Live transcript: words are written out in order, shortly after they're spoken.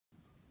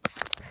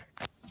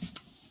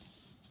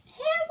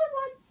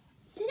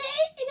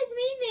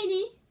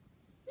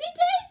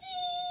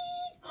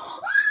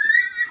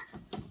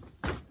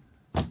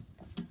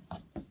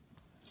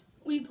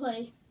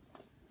play.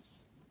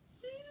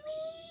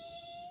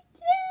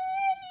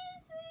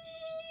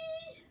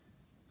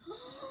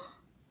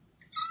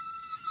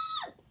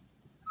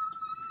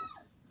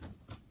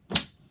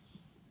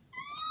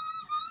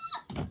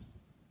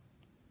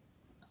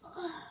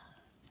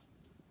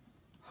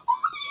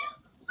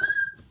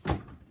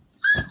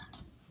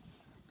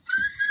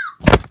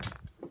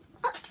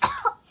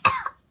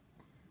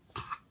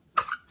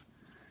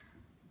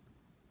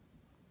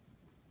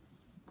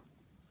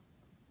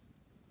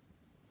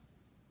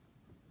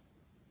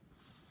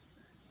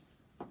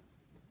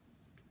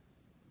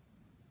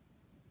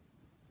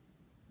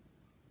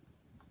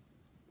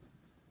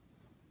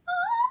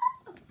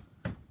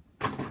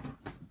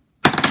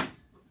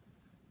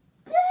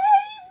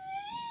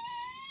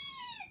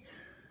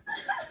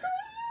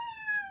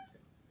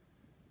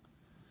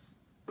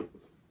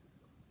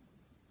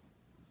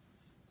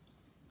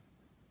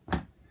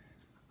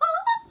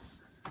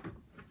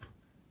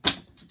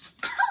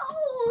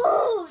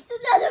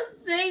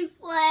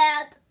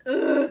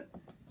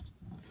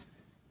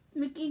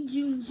 Mickey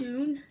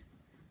June.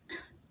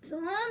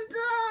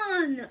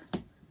 Done.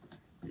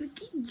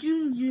 Mickey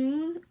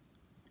June.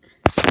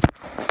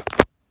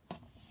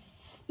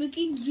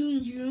 Mickey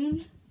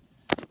June.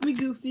 Me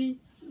Goofy.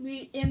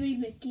 Me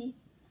Mickey.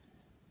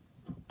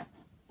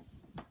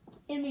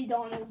 Me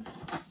Donald.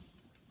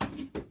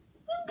 And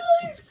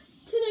guys,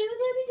 today we're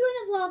gonna be doing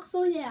a vlog,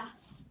 so yeah.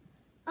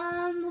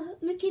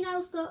 Mickey and I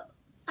will start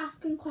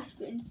asking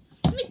questions.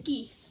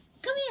 Mickey,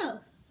 come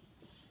here.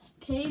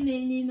 Okay,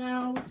 Minnie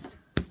Mouse.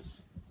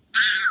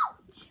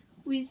 Ouch!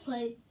 We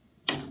play.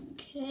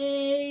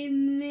 Okay,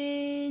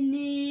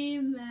 Minnie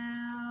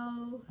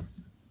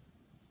Mouse.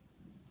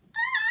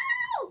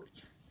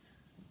 Ouch!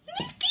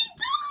 Mickey,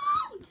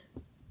 don't!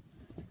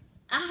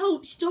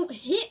 Ouch! Don't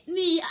hit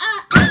me!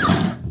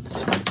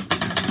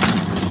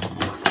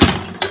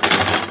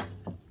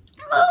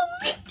 Oh,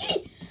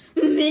 Mickey!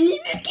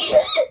 Minnie, Mickey!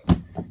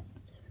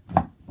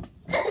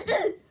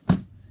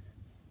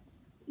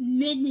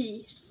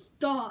 Minnie,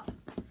 stop!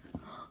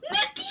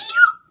 Mickey!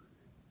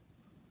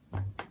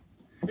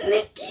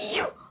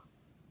 Mickey!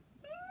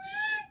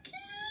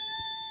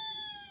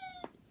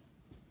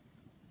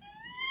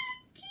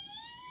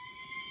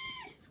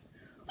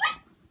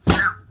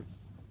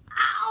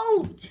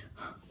 Ouch!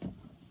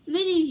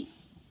 Minnie,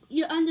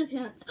 your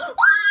underpants.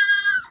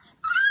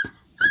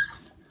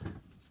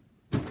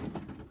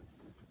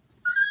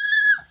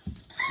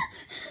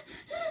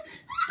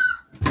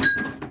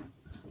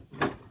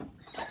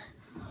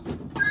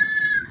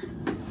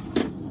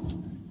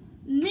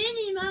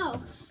 Minnie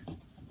Mouse.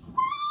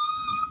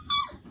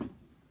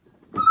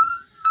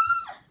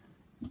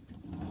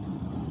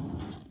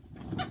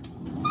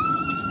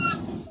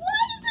 Why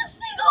is this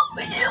thing on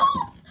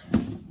wheels?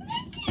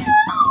 Mickey,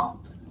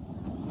 help!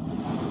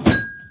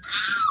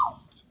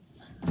 Ouch!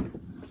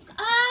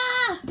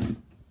 Ah!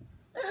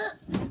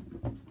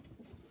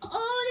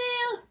 Oh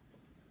dear!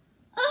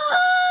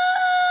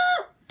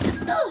 Ah!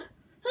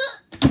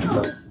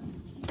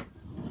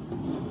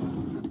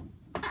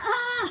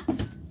 Ah!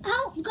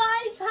 Help,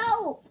 guys,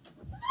 help!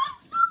 I'm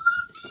so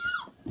happy!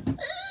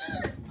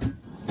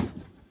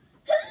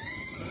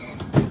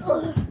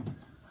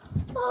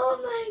 Oh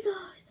my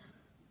gosh!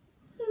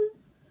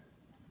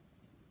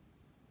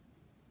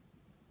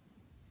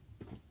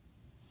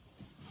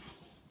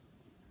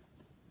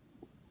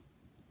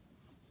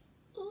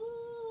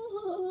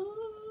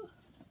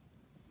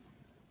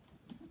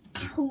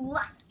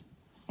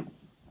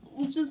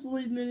 Let's just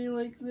leave Minnie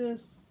like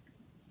this.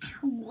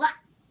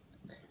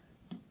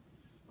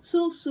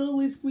 She'll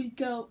surely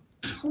freak out.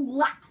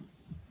 Oh,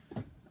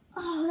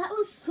 that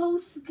was so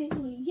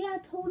scary. Yeah,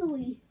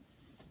 totally.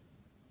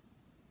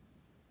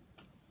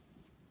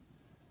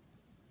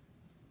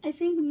 I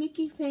think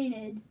Mickey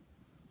fainted.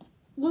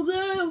 Well,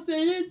 there, I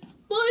fainted.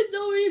 Bye,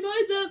 Zoe.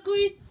 Bye,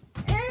 Zachary.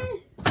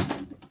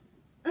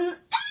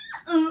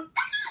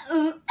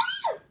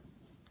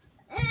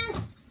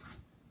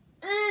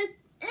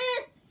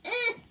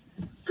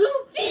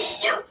 Goofy,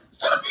 you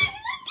stop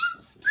making them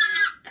get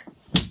stuck.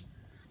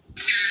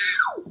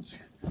 Ouch!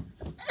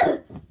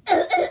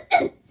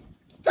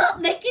 Stop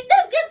making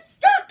them get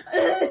stuck.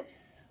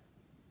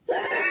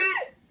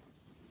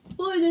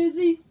 Bye,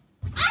 Daisy.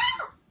 Ah!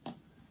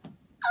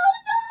 Oh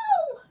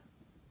no!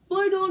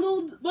 Bye,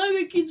 Donald. Bye,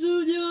 Mickey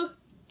Jr.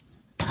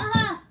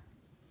 Ah!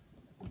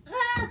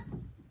 Ah!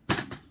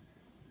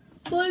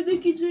 Bye,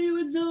 Mickey Jr.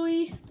 and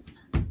Zoe.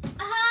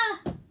 Ah!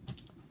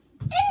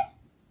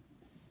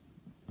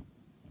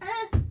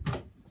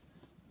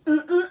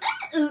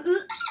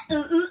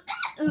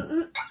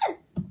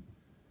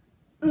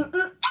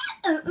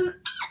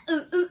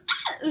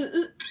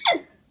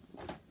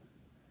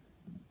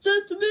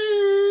 Just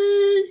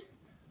me!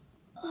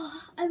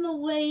 Oh, I'm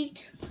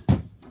awake.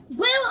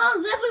 Where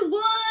is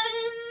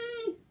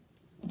everyone?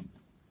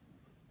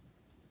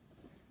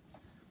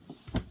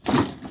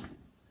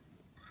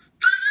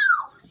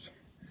 Ouch!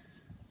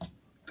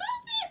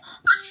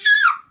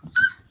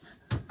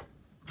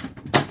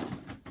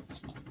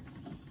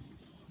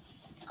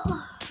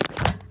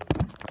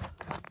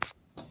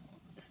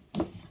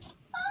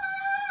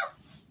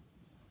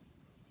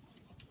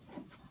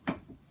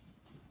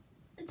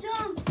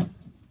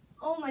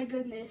 my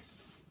goodness.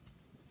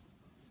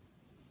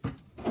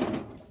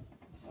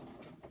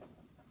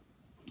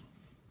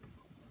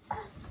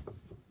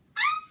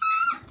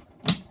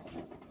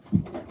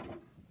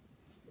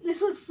 This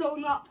was so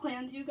not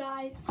planned, you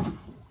guys.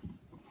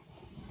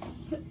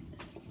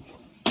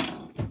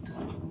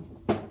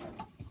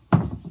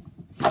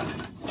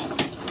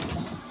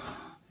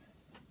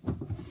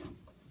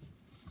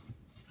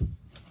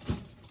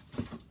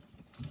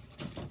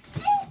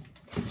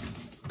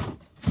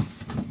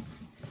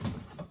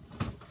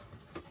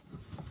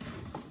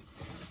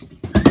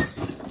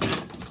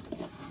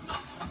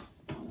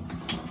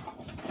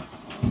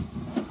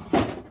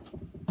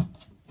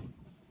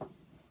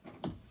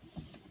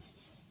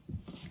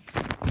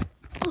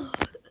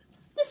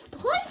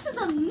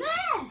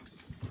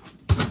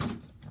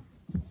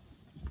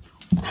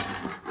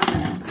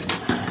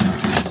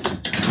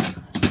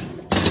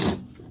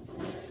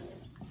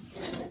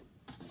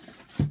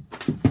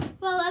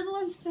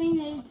 Everyone's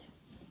fainted.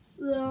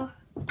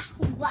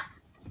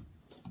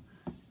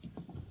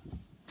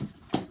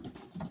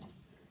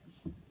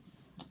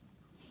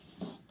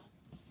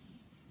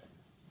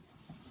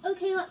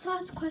 Okay, let's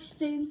ask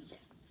questions.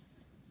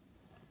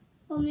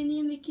 Well, Minnie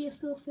and Mickey are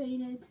still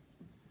fainted.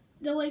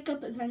 They'll wake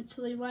up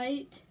eventually,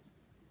 right?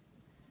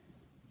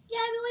 Yeah,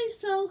 I believe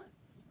so.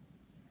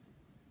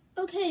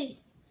 Okay.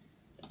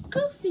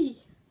 Goofy.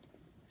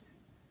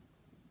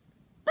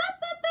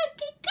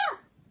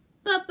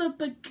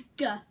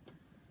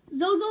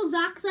 Zozo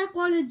Zack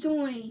want to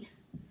join.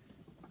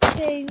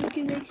 Okay, we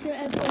can make sure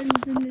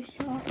everyone's in the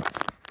shop.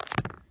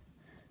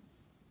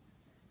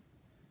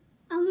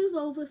 I'll move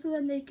over so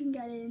then they can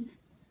get in.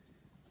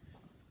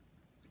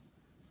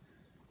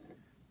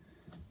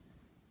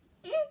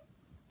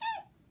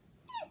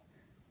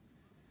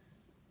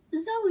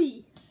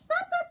 Zoe.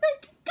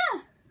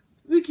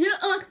 We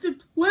can't ask the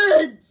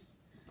twins.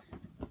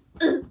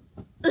 Bye,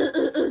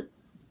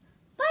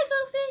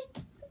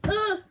 Goofy.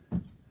 Bye.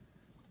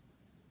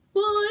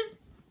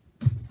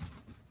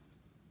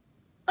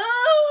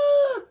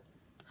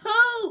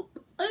 Help!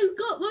 I've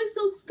got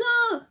myself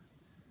stuck.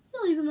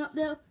 Don't leave him up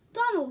there.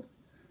 Donald.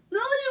 No,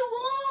 you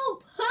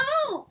won't.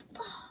 Help!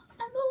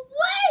 I'm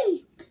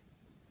awake.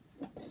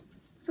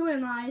 So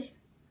am I.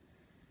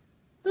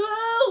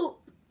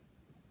 Help!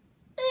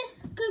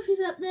 Goofy's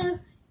up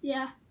there.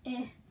 Yeah,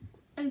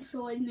 I'm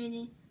sorry,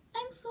 Minnie.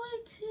 I'm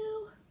sorry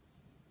too.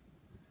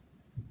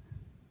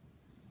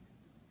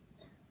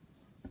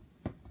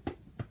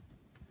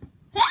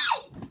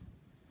 Hey!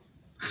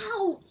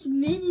 Ouch,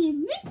 Minnie,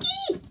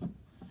 Mickey!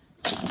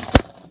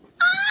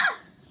 Ah!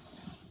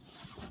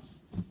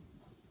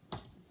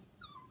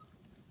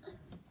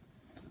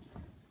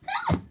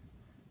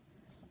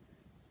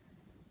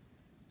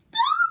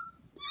 Don't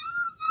do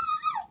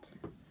that!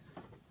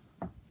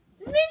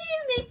 Minnie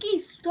and Mickey,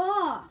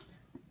 stop!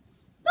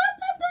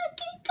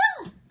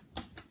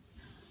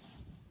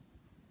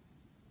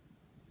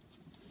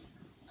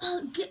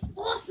 Oh, get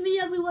off me,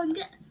 everyone!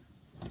 Get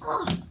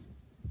off!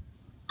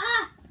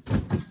 Ah!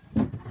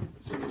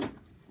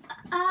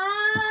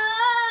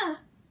 Ah!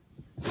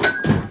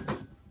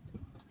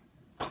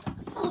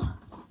 Oh.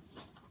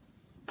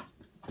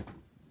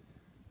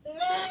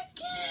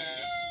 Mickey!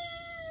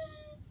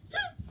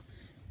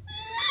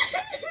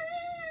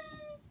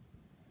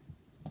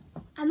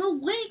 I'm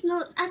awake now.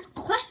 Let's ask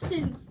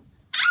questions.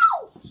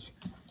 Ouch!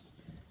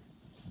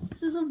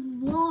 This is a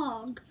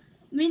vlog.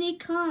 Minnie,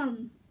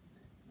 come.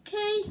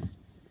 Okay,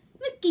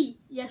 Mickey.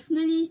 Yes,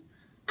 Minnie.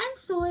 I'm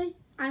sorry.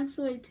 I'm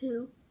sorry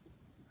too.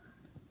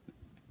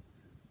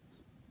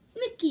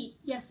 Mickey.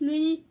 Yes,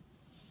 Minnie.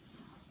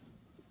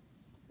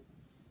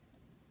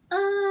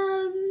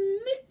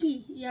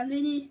 Mickey. Yeah,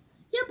 Minnie.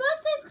 Your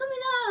birthday's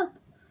coming up.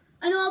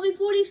 I know I'll be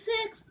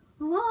 46.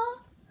 Aww.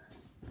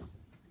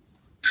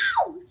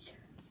 Ouch.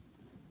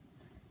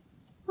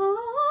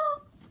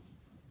 Aww.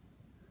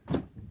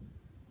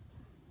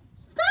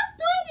 Stop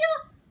doing your.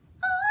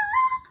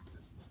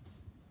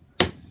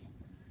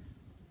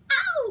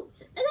 Ouch.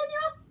 And then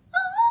you're.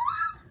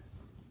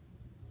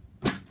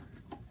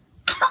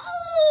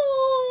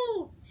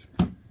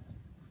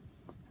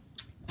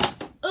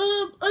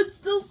 I'm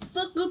still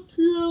stuck up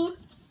here.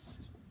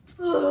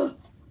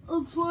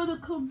 I'm trying to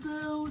come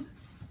down.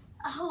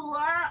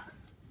 Ouch!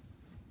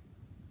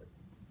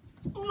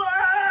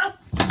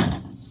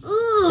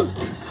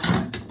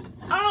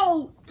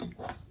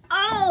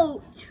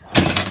 Ouch!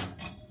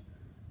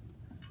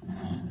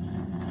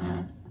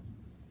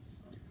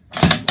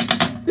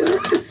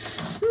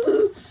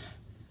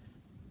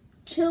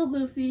 Chill,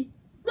 Goofy.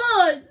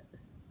 Run!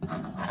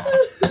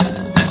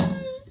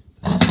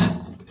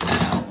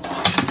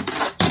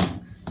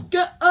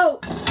 Get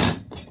out!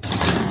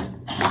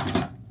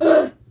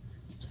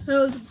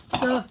 Tails and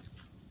stuff.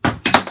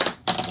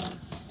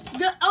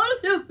 Get out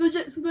of here,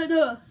 fidget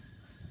spinner!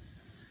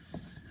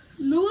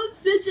 No one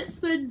fidget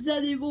spins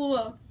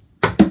anymore.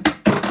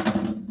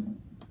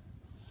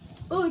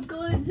 Oh, I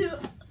got in here.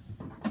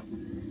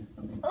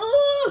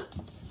 Oh!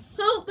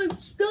 Help, I'm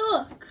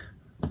stuck.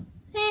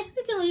 Hey,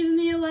 we can leave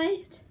me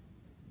away.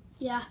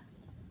 Yeah.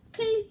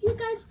 Okay, you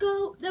guys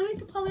go. Then we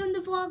can probably end the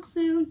vlog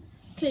soon.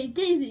 Okay,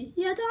 Daisy.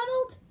 Yeah,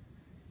 Donald?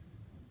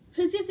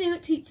 Who's your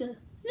favorite teacher?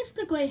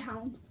 Mr.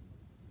 Greyhound.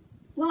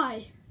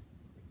 Why?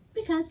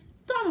 Because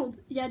Donald.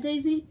 Yeah,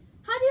 Daisy.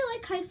 How do you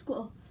like high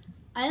school?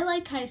 I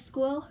like high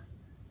school.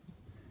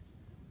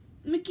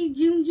 Mickey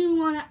June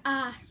wanna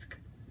ask.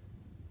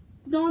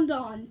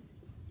 Don.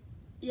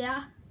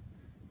 Yeah?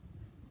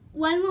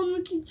 When will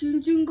Mickey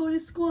June go to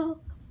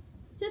school?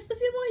 Just a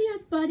few more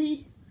years,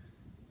 buddy.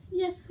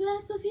 Yes,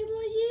 a few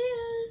more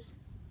years.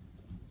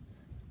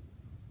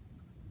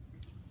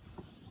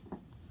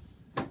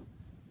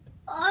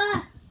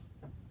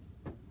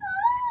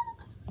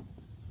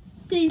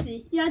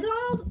 Daisy, yeah,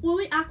 Donald, were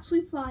we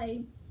actually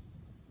flying?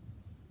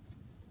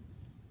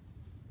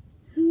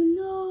 Who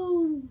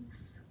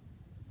knows?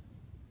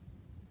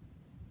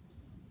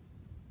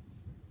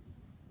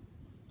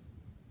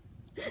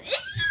 Ew!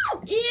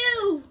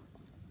 Ew!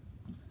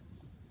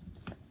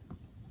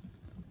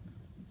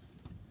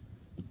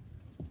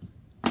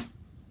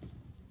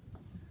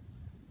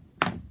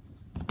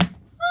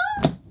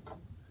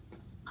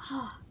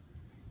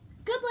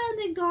 Good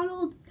landing,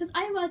 Donald, because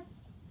I went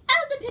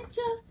out of the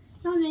picture.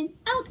 No, I mean,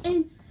 out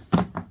and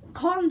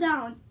calm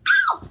down.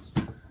 Ow!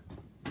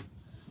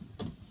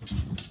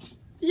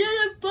 Yeah,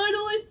 I'm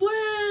finally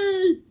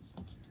free!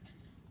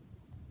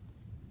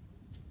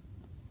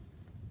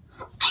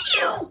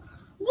 Ew!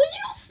 Were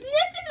you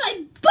sniffing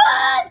my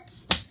butt?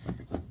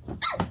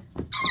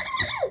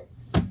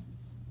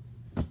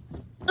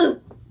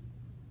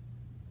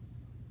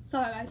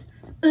 Sorry, guys.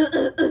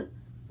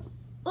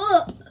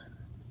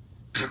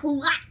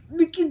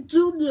 Mickey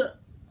Jr.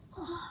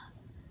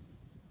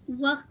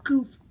 What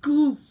goof?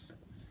 Who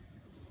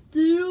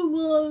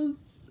do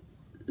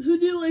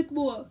you like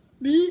more?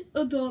 Me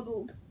or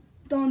Donald?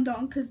 Don,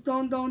 cause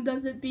Don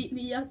doesn't beat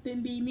me up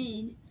and be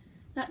mean.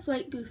 That's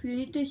right, Goofy. You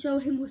need to show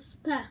him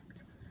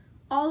respect.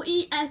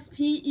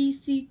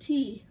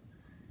 R-E-S-P-E-C-T.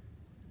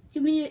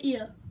 Give me your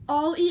ear.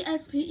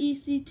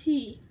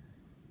 R-E-S-P-E-C-T.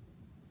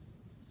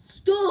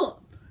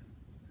 Stop!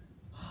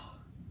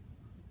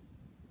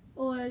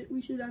 Alright,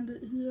 we should end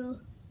it here.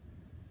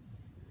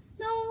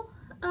 No,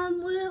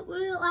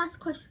 we'll ask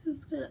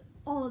questions for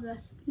all of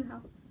us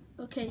now.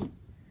 Okay.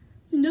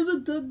 We've never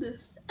done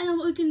this. And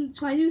we can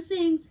try new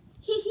things.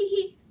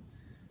 Hee.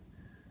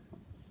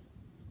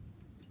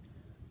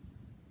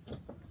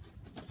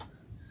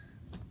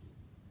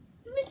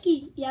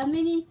 Mickey, yeah,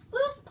 Minnie.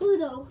 Where's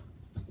Pluto?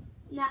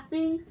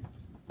 Napping.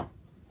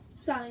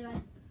 Sorry,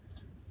 guys.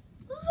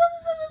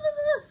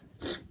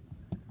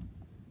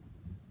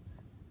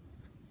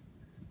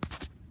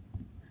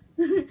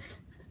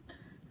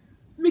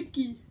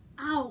 Mickey.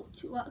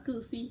 Ouch. What,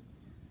 Goofy?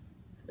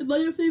 Am I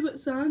your favorite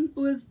son,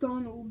 or is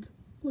Donald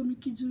or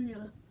Mickey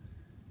Jr.?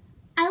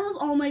 I love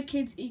all my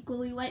kids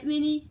equally, right,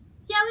 Minnie?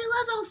 Yeah, we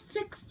love our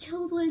 6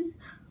 children.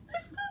 I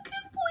still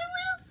can't believe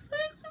we have 6.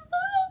 It's not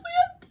all we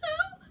have 2.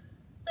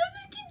 That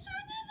Mickey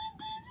Jr. and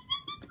Daisy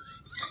and the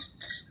twins.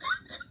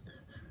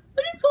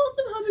 But it's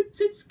awesome having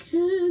 6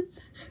 kids.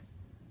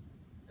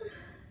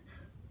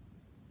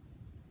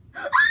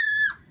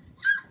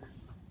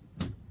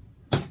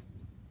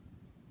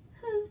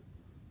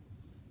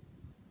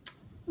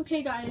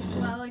 Okay guys,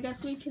 well I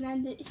guess we can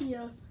end it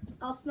here.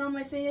 I'll smell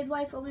my favorite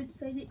wife over to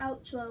say the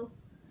outro.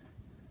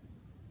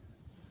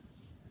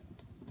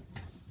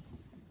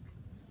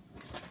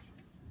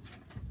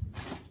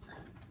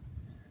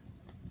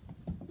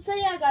 So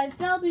yeah guys,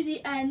 that'll be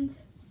the end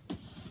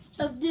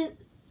of this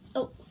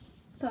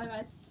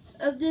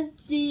of this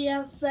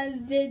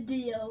Dfn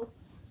video.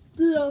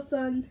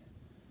 Dfn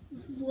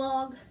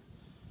vlog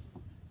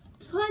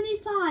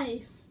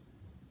 25.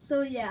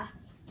 So yeah.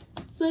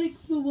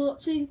 Thanks for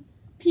watching.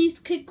 Please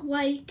click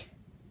like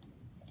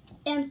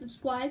and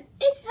subscribe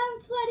if you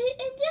haven't already.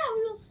 And yeah,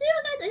 we will see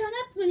you guys in our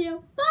next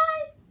video.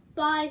 Bye.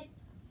 Bye.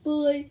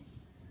 Bye.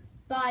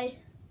 Bye.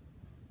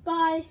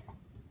 Bye.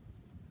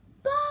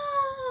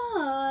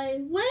 Bye.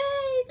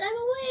 Wait, I'm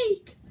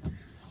awake.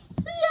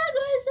 So yeah,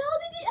 guys, that'll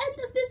be the end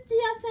of this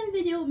Dfn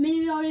video. Minnie,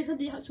 we already said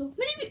the outro.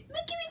 Minnie, be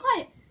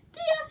quiet.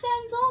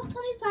 Dfn vlog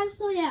 25.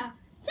 So yeah,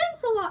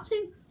 thanks for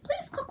watching.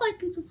 Please click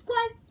like and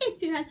subscribe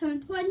if you guys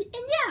haven't already. And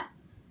yeah.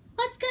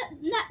 Let's get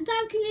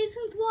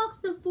Canadians vlogs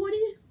to 40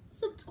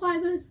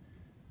 subscribers.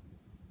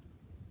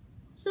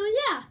 So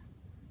yeah,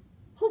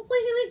 hopefully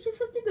he reaches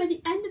 50 by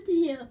the end of the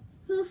year.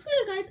 We'll see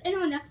you guys in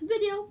our next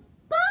video.